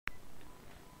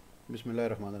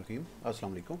Bismillahirrahmanirrahim.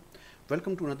 Assalamu alaikum.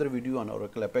 Welcome to another video on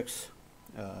Oracle Apex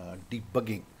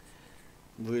debugging.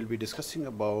 We will be discussing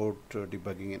about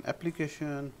debugging an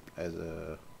application as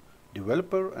a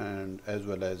developer and as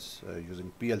well as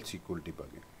using SQL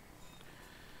debugging.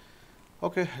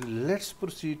 Okay, let's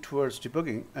proceed towards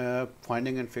debugging,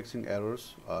 finding and fixing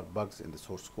errors or bugs in the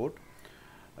source code.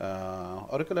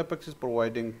 Oracle Apex is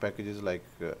providing packages like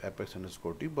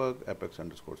Apex_debug,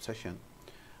 Apex_session.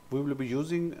 We will be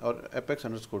using our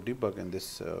Apex_debug in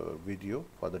this video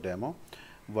for the demo,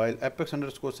 while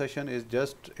Apex_session is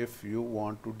just if you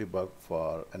want to debug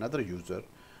for another user.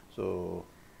 So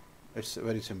it's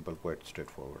very simple, quite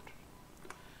straightforward.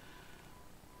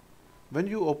 When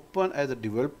you open as a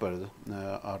developer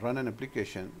or run an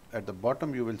application, at the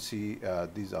bottom you will see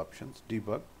these options,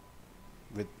 debug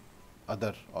with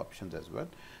other options as well.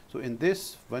 So in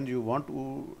this, when you want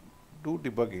to do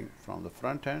debugging from the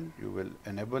front end, you will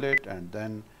enable it, and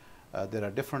then there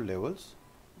are different levels.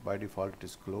 By default it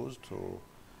is closed, so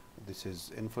this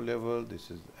is info level, this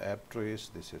is app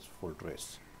trace, this is full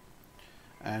trace,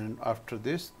 and after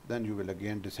this then you will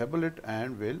again disable it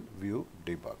and will view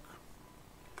debug.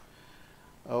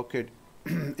 Okay,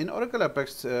 in Oracle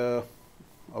Apex,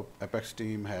 Apex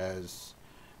team has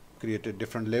created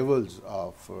different levels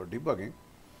of debugging,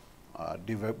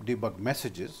 debug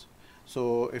messages.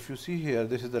 So if you see here,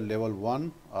 this is the level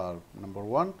 1 or number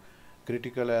 1,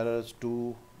 critical errors.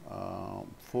 2,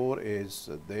 4 is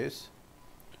this,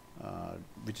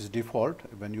 which is default.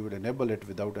 When you will enable it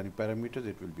without any parameters,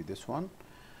 it will be this one.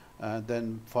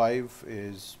 Then 5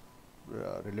 is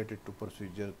related to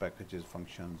procedure, packages,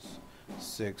 functions.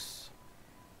 6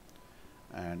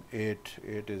 and 8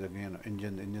 is again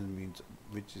engine. Engine means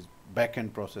which is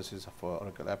backend processes for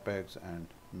Oracle Apex, and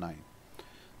 9.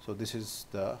 So this is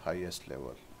the highest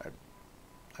level at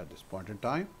this point in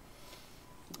time.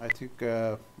 I think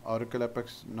Oracle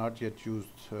Apex not yet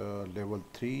used level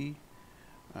 3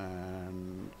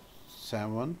 and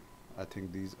 7. I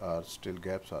think these are still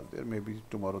gaps are there. Maybe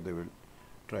tomorrow they will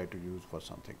try to use for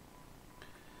something.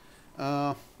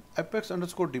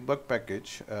 Apex_debug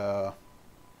package,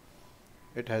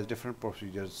 it has different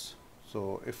procedures.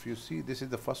 So if you see, this is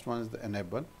the first one is the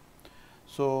enable.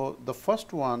 So the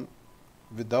first one,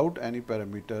 without any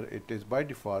parameter, it is by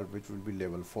default, which will be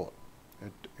level 4.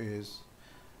 It is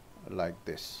like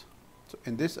this. So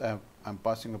in this I'm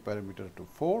passing a parameter to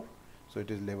 4, so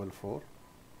it is level 4,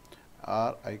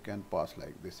 or I can pass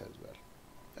like this as well.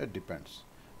 It depends.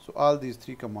 So all these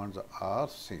 3 commands are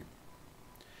same.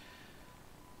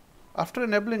 After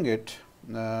enabling it,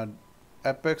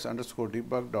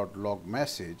 Apex_debug.log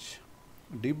message,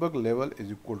 debug level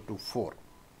is equal to 4.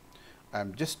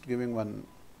 I'm just giving one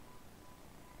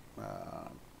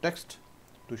text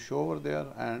to show over there,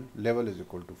 and level is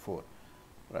equal to 4,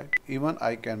 right? Even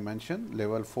I can mention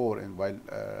level 4 in while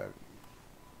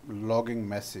logging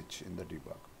message in the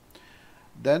debug.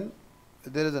 Then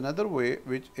there is another way,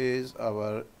 which is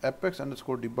our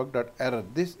Apex_debug.error.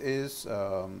 This is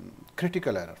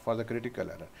critical error, for the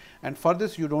critical error, and for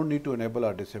this you don't need to enable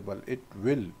or disable. It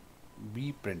will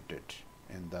be printed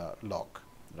in the log,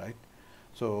 right?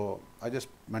 So I just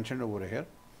mentioned over here.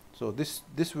 So this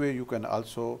way you can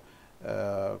also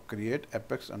create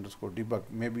Apex_debug.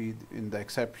 Maybe in the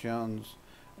exceptions,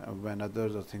 when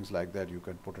others or things like that, you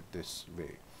can put it this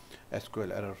way, SQL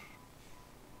error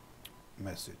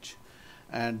message,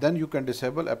 and then you can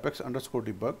disable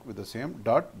Apex_debug with the same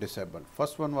 .disable.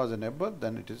 First one was enable,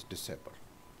 then it is disable.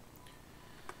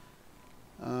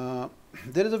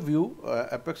 There is a view,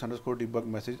 Apex_debug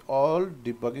message. All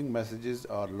debugging messages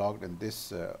are logged in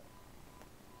this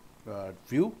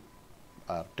view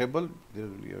table. There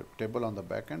will be a table on the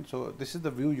back end. So this is the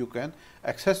view. You can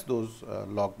access those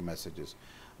logged messages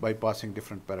by passing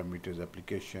different parameters: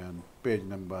 application, page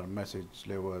number, message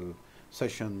level,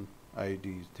 session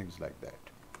IDs, things like that.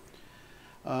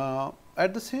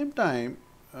 At the same time,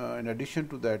 in addition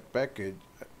to that package,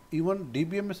 even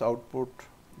DBMS output,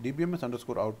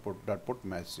 DBMS_output.put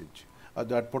message,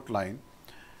 that put line,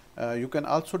 you can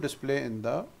also display in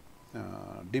the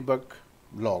debug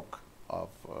log of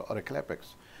Oracle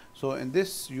Apex. So in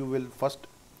this you will first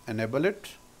enable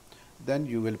it, then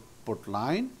you will put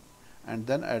line, and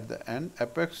then at the end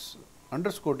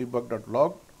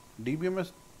Apex_debug.log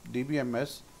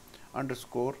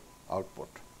DBMS_output,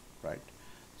 right?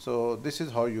 So this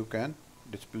is how you can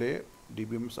display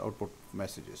DBMS output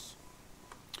messages.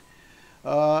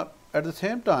 At the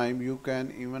same time, you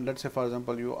can even, let's say for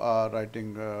example, you are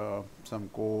writing some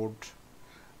code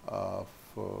of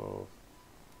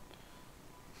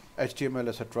HTML,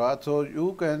 etc. So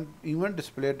you can even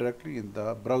display directly in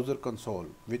the browser console,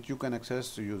 which you can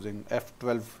access using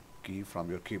F12 key from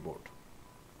your keyboard.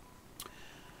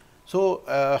 So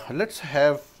let's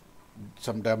have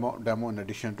some demo in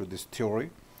addition to this theory,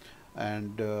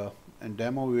 and in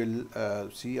demo we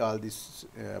will see all this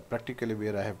practically,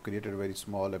 where I have created a very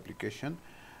small application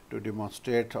to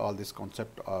demonstrate all this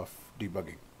concept of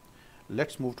debugging.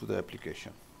 Let's move to the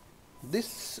application.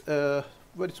 This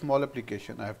very small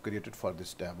application I have created for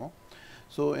this demo.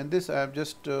 So in this I have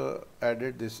just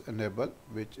added this enable,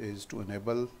 which is to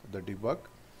enable the debug,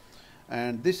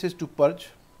 and this is to purge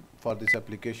for this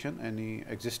application any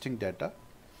existing data.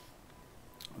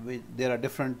 There are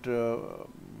different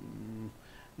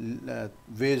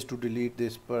ways to delete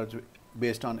this purge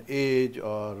based on age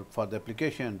or for the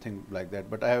application, things like that,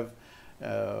 but I have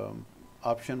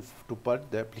option to purge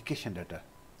the application data,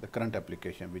 the current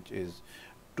application, which is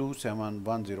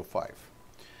 27105,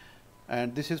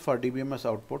 and this is for DBMS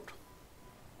output.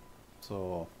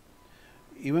 So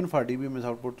even for DBMS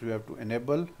output, you have to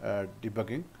enable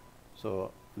debugging,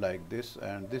 so like this,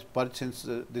 and this purge, since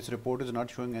this report is not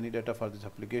showing any data for this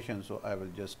application, so I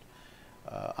will just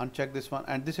uncheck this one,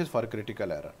 and this is for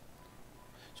critical error.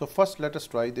 So first let us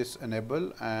try this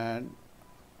enable and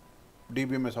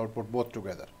DBMS output both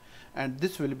together, and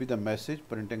this will be the message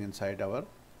printing inside our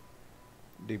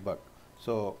debug.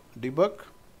 So debug,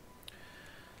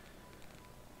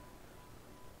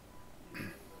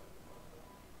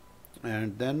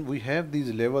 and then we have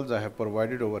these levels I have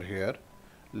provided over here.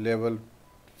 Level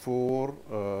 4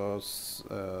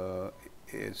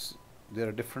 is, there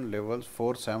are different levels,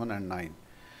 4, 7 and 9.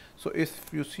 So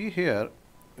if you see here,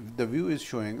 the view is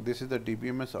showing this is the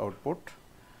DBMS output,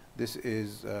 this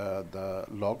is the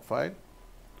log file,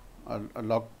 a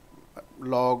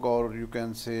log, or you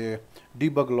can say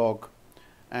debug log,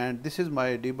 and this is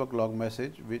my debug log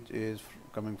message, which is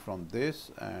coming from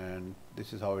this, and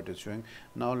this is how it is showing.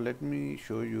 Now let me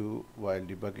show you while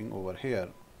debugging over here,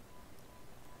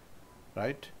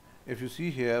 right? If you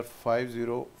see here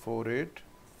 5048,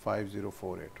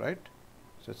 5048, right?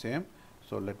 It's the same.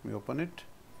 So let me open it,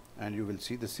 and you will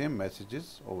see the same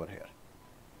messages over here,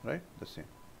 right? The same.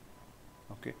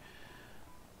 Okay.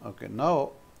 Okay.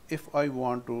 Now if I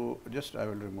want to just, I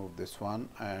will remove this one,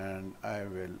 and I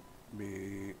will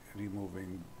be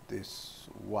removing this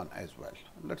one as well.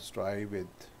 Let's try with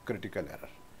critical error.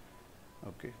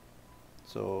 Okay.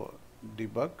 So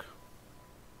debug,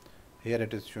 here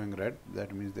it is showing red,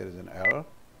 that means there is an error.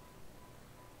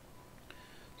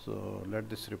 So let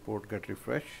this report get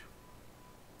refreshed.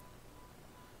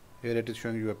 Here it is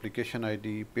showing you application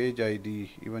ID, page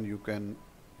ID, even you can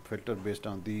filter based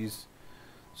on these.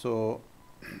 So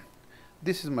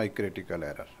this is my critical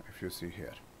error, if you see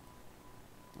here,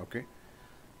 okay,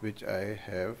 which I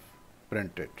have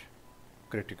printed,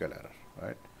 critical error,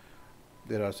 right?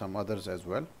 There are some others as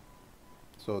well.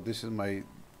 So this is my,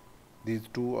 these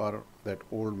two are that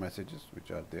old messages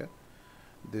which are there.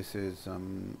 This is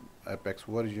Apex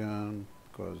version,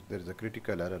 because there is a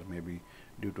critical error, maybe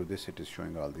due to this it is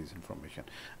showing all these information.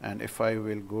 And if I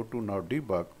will go to now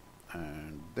debug,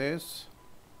 and this,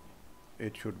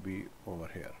 it should be over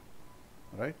here,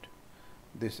 right?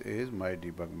 This is my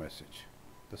debug message,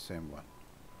 the same one,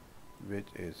 which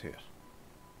is here,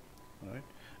 right?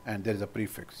 And there is a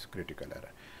prefix critical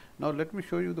error. Now let me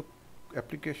show you the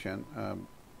application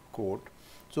code.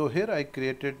 So here I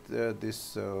created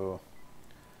this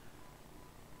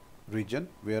region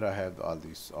where I have all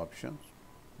these options,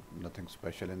 nothing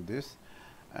special in this,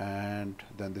 and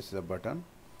then this is a button,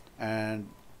 and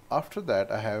after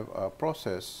that I have a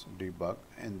process debug,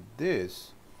 and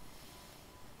this,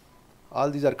 all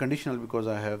these are conditional because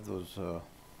I have those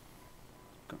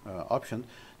options.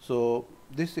 So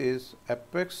this is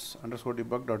apex underscore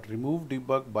debug dot remove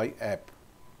debug by app,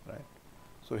 right?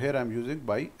 So here I am using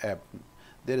by app.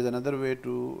 There is another way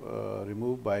to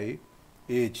remove by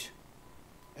age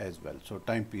as well, so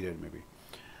time period maybe.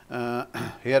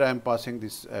 Here I am passing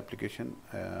this application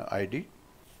ID.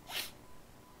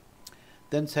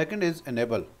 Then second is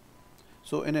enable.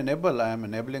 So in enable I am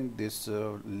enabling this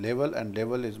level, and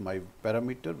level is my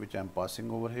parameter which I am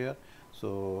passing over here.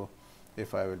 So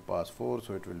if I will pass 4,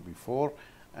 so it will be 4,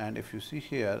 and if you see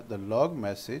here the log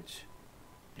message,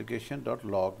 application dot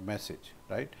log message,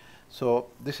 right? So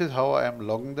this is how I am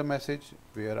logging the message,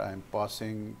 where I am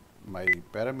passing my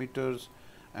parameters,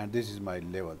 and this is my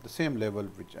level, the same level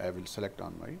which I will select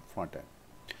on my front end.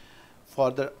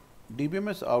 For the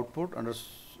DBMS output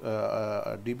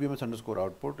DBMS underscore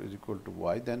output is equal to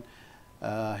y, then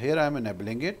here I am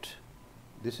enabling it.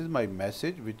 This is my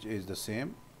message, which is the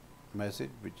same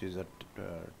message, which is a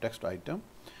text item,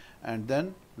 and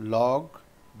then log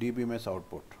DBMS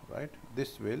output, right?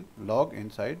 This will log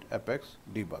inside Apex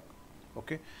debug.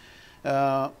 Okay.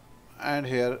 and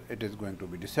here it is going to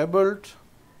be disabled.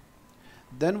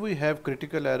 Then we have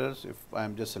critical errors. If I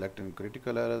am just selecting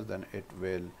critical errors, then it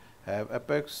will have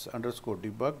apex underscore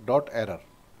debug dot error,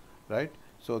 right?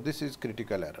 So this is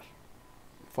critical error.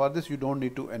 For this you don't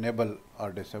need to enable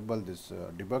or disable this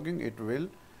debugging, it will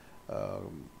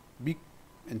be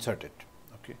inserted.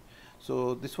 Okay,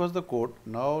 so this was the code.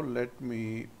 Now let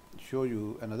me show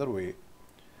you another way.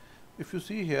 If you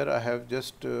see here, I have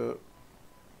just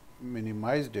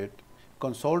minimized it,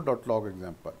 console.log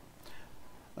example.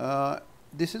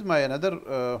 This is my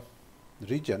another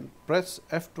region. Press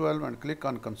F12 and click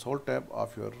on console tab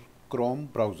of your Chrome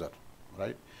browser,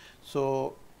 right?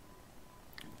 So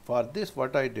for this,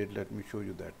 what I did, let me show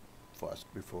you that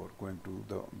first before going to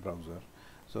the browser.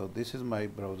 So this is my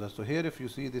browser. So here, if you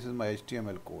see, this is my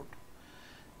HTML code.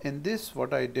 In this,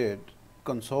 what I did,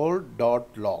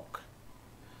 console.log.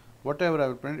 Whatever I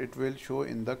will print, it will show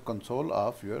in the console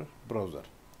of your browser.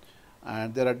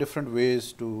 And there are different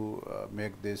ways to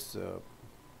make this,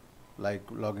 like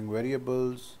logging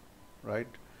variables, right?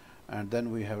 And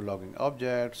then we have logging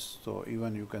objects. So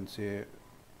even you can say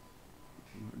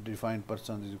define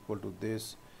person is equal to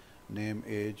this, name,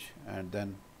 age, and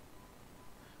then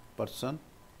person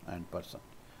and person,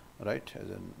 right, as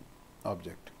an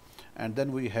object. And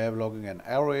then we have logging an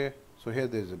array. So here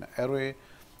there is an array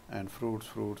and fruits.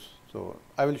 So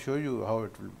I will show you how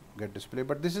it will get displayed,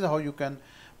 but this is how you can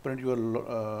print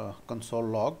your console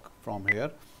log from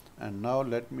here. And now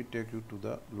let me take you to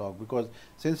the log, because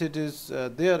since it is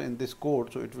there in this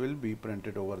code, so it will be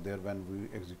printed over there when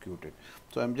we execute it.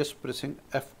 So I'm just pressing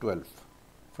F12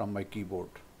 from my keyboard,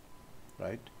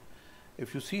 right?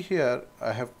 If you see here,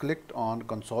 I have clicked on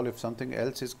console. If something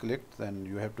else is clicked, then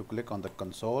you have to click on the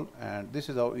console, and this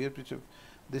is how ERPstuff.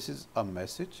 This is a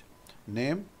message,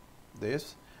 name,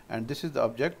 this, and this is the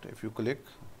object. If you click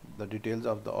the details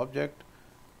of the object,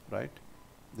 right,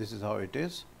 this is how it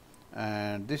is.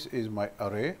 And this is my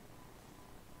array,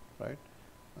 right,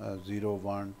 0,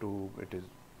 1, 2, it is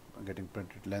getting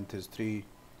printed, length is 3,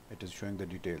 it is showing the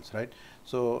details, right?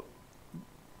 So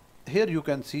here you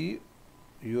can see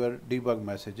your debug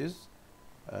messages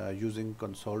using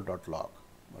console.log,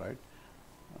 right?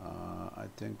 I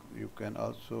think you can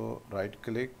also right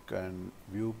click and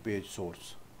view page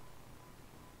source,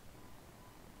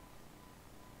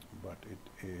 but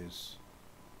it is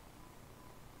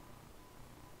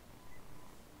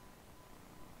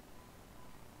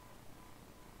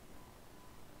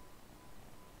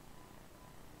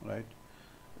right,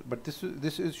 but this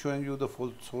is showing you the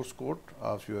full source code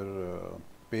of your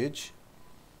page,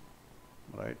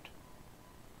 right?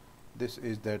 This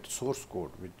is that source code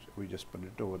which we just put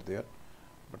it over there,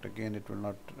 but again it will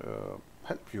not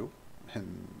help you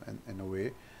in a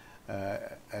way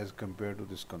as compared to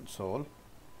this console.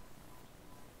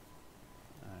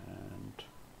 And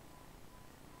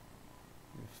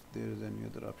if there is any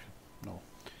other option, no.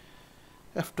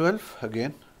 F12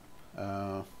 again.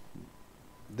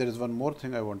 There is one more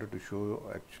thing I wanted to show you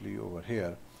actually over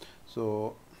here.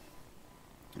 So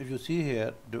if you see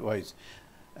here device,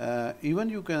 even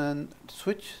you can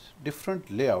switch different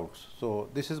layouts. So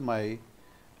this is my,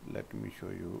 let me show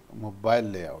you, mobile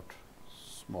layout,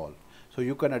 small. So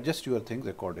you can adjust your things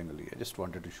accordingly. I just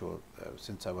wanted to show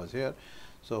since I was here.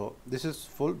 So this is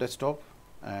full desktop,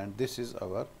 and this is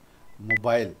our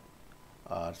mobile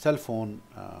cell phone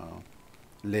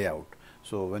layout.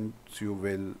 So once you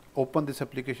will open this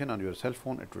application on your cell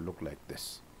phone, it will look like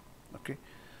this, okay,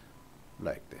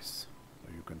 like this.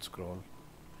 So you can scroll,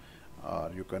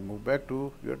 or you can move back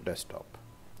to your desktop,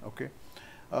 okay.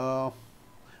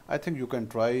 I think you can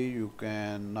try, you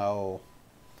can now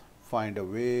find a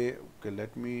way. Okay,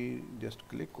 let me just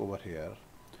click over here.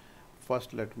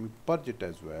 First let me purge it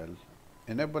as well,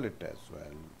 enable it as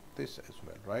well, this as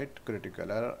well, right,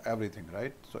 critical error, everything,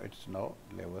 right. So it's now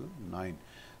level 9.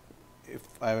 If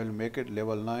I will make it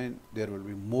level 9, there will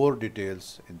be more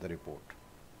details in the report,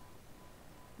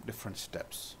 different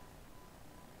steps.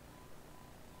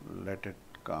 Let it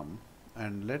come,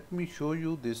 and let me show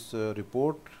you this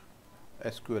report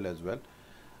SQL as well.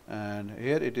 And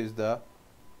here it is the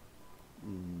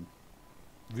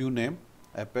view name,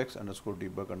 apex underscore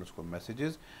debug underscore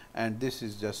messages, and this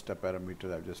is just a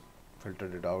parameter. I've just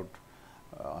filtered it out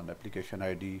on application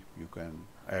ID. You can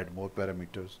add more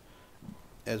parameters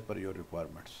as per your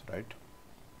requirements, right?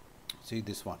 See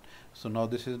this one. So now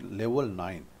this is level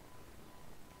 9,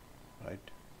 right?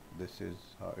 This is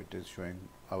how it is showing.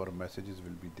 Our messages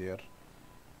will be there.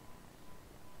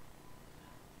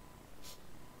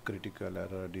 Critical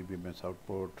error, DBMS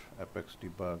output, apex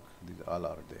debug, these all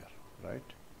are there, right?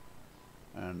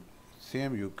 And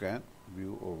same you can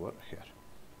view over here.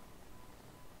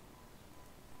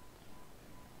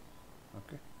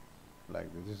 like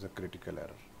this is a critical error.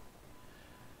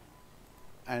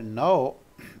 And now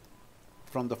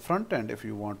from the front end, if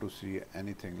you want to see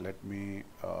anything, let me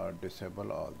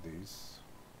disable all these.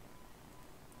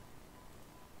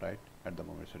 Right, at the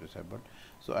moment it's disabled.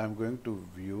 So I'm going to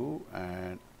view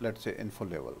and let's say info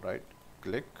level, right?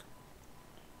 Click.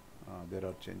 There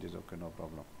are changes, okay, no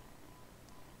problem.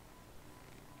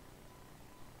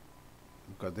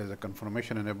 Because there's a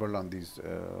confirmation enabled on these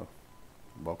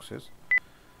boxes.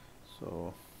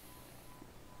 So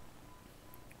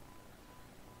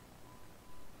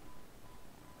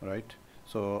right,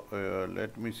 so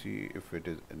let me see if it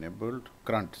is enabled.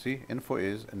 Current, see, info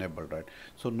is enabled, right?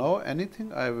 So now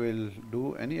anything I will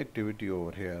do, any activity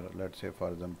over here, let's say for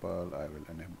example I will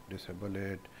disable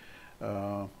it,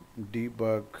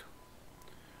 debug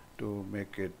to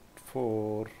make it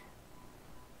 4,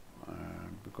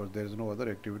 and because there is no other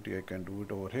activity I can do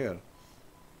it over here.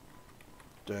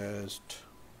 Test,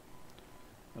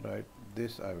 right,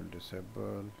 this I will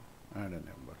disable and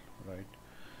enable, right?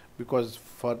 Because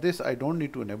for this I don't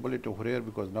need to enable it over here,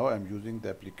 because now I'm using the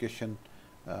application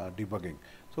debugging.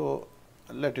 So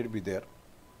let it be there.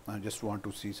 I just want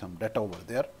to see some data over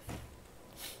there.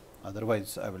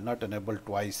 Otherwise I will not enable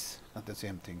twice the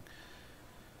same thing.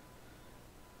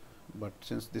 But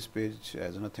since this page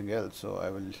has nothing else, so I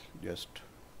will just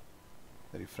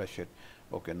refresh it.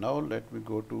 Okay, now let me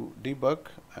go to debug,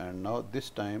 and now this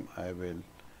time I will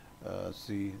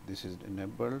see this is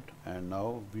enabled, and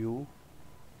now view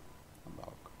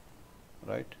log,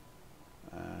 right,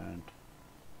 and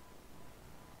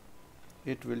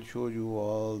it will show you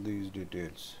all these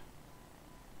details,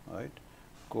 right,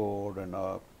 code and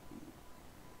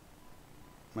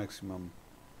maximum.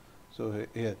 So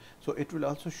here, so it will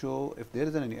also show if there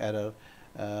is any error,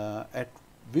 at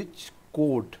which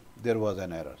code there was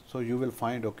an error. So you will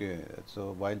find, okay,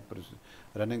 so while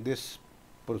running this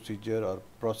procedure or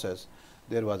process,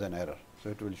 there was an error,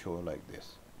 so it will show like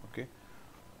this. Okay,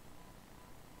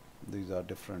 these are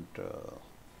different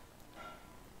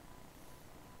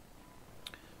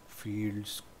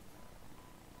fields,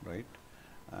 right,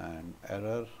 and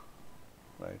error,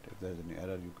 right, if there is any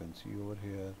error you can see over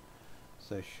here.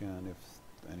 Session,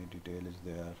 if any detail is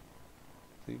there,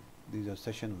 see, these are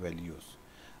session values,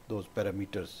 those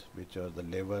parameters which are the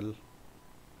level,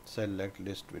 select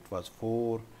list, it was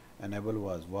 4, enable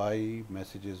was Y,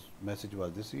 message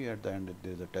was this, at the end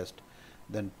there is a test,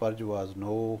 then purge was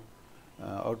no,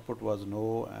 output was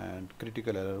no, and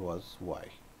critical error was Y.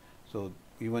 So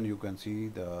even you can see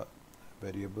the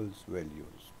variables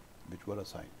values which were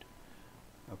assigned.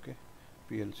 Okay,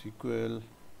 PL SQL,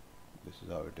 this is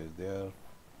how it is there,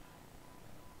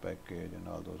 package and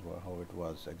all those were how it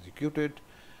was executed.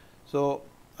 So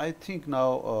I think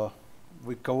now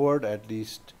we covered at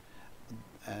least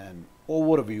an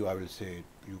overview, I will say.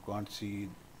 You can't see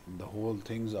the whole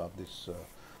things of this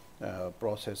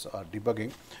process or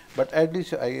debugging, but at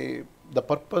least the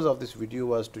purpose of this video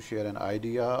was to share an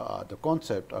idea or the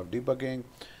concept of debugging.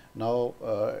 Now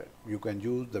you can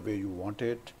use the way you want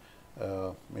it.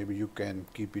 Maybe you can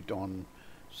keep it on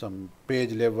some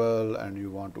page level and you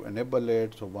want to enable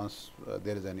it, so once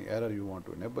there is any error you want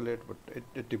to enable it, but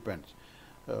it depends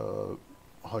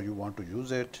how you want to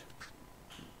use it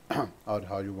or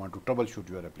how you want to troubleshoot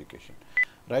your application,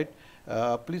 right?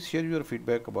 Please share your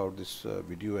feedback about this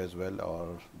video as well,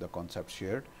 or the concept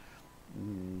shared.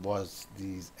 Was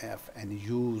these any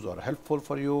use or helpful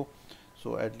for you?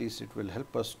 So at least it will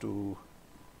help us to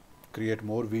create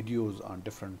more videos on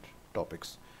different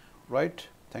topics, right?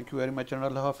 Thank you very much, and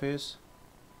Allah Hafiz.